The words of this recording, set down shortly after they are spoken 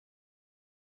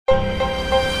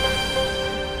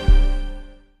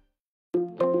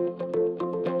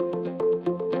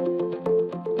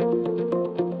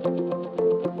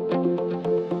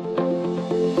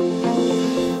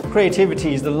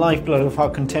creativity is the lifeblood of our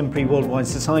contemporary worldwide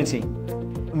society.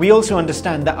 We also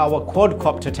understand that our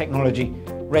quadcopter technology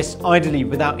rests idly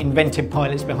without inventive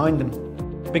pilots behind them.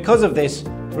 Because of this,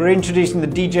 we're introducing the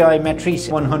DJI Matrice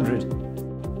 100.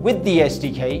 With the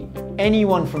SDK,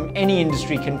 anyone from any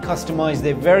industry can customize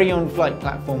their very own flight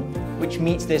platform which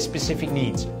meets their specific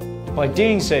needs. By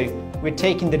doing so, we're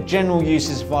taking the general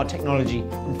uses of our technology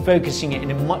and focusing it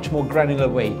in a much more granular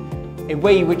way, a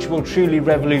way which will truly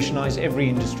revolutionize every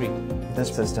industry.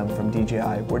 This system from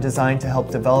DJI were designed to help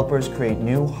developers create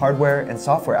new hardware and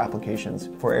software applications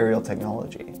for aerial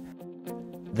technology.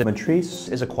 The Matrice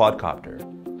is a quadcopter,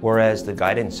 whereas the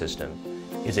guidance system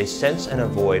is a sense and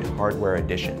avoid hardware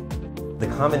addition. The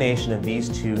combination of these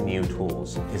two new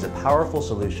tools is a powerful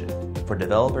solution for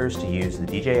developers to use the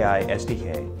DJI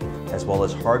SDK as well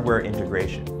as hardware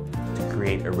integration to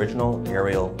create original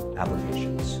aerial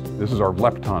applications. This is our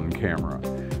Lepton camera,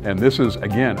 and this is,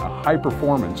 again, a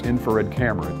high-performance infrared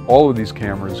camera. All of these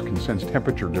cameras can sense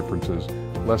temperature differences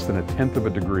less than 1/10 of a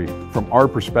degree. From our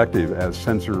perspective as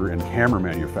sensor and camera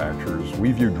manufacturers,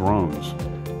 we view drones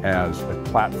as a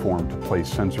platform to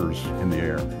place sensors in the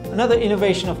air. Another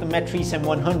innovation of the Matrice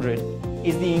M100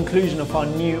 is the inclusion of our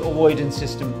new avoidance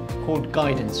system called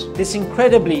Guidance. This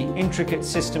incredibly intricate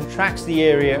system tracks the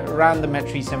area around the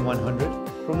Matrice M100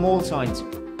 from all sides: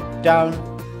 down,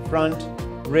 front,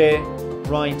 rear,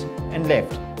 right and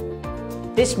left.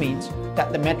 This means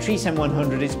that the Matrice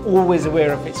M100 is always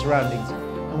aware of its surroundings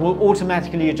and will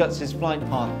automatically adjust its flight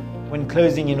path when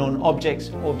closing in on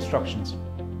objects or obstructions.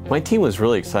 My team was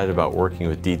really excited about working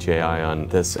with DJI on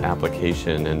this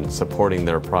application and supporting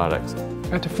their products.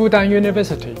 At Fudan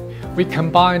University, we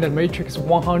combined the Matrix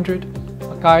 100,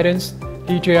 Guidance,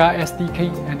 DJI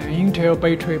SDK, and an Intel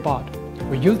battery board.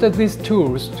 We used these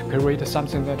tools to create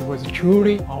something that was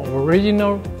truly our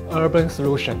original urban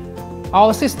solution.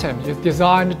 Our system is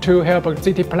designed to help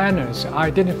city planners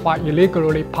identify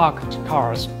illegally parked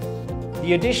cars.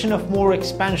 The addition of more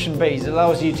expansion bays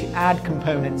allows you to add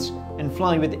components and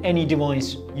fly with any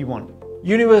device you want.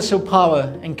 Universal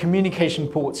power and communication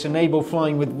ports enable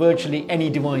flying with virtually any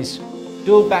device.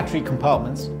 Dual battery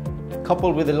compartments,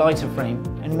 coupled with a lighter frame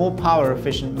and more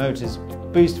power-efficient motors,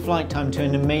 boost flight time to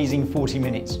an amazing 40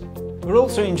 minutes. We're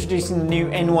also introducing the new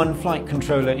N1 flight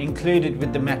controller included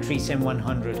with the Matrice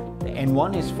M100. The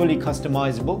N1 is fully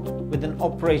customizable with an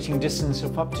operating distance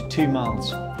of up to 2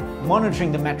 miles.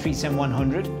 Monitoring the Matrice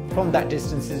M100 from that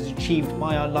distance is achieved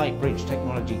by our light bridge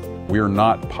technology. We are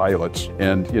not pilots,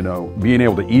 and being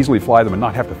able to easily fly them and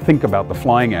not have to think about the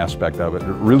flying aspect of it,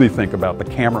 really think about the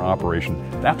camera operation,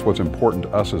 that's what's important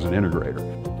to us as an integrator.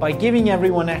 By giving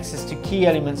everyone access to key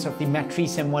elements of the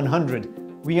Matrice M100,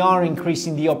 we are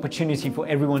increasing the opportunity for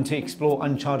everyone to explore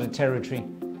uncharted territory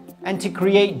and to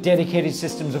create dedicated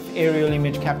systems of aerial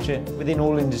image capture within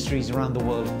all industries around the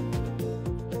world.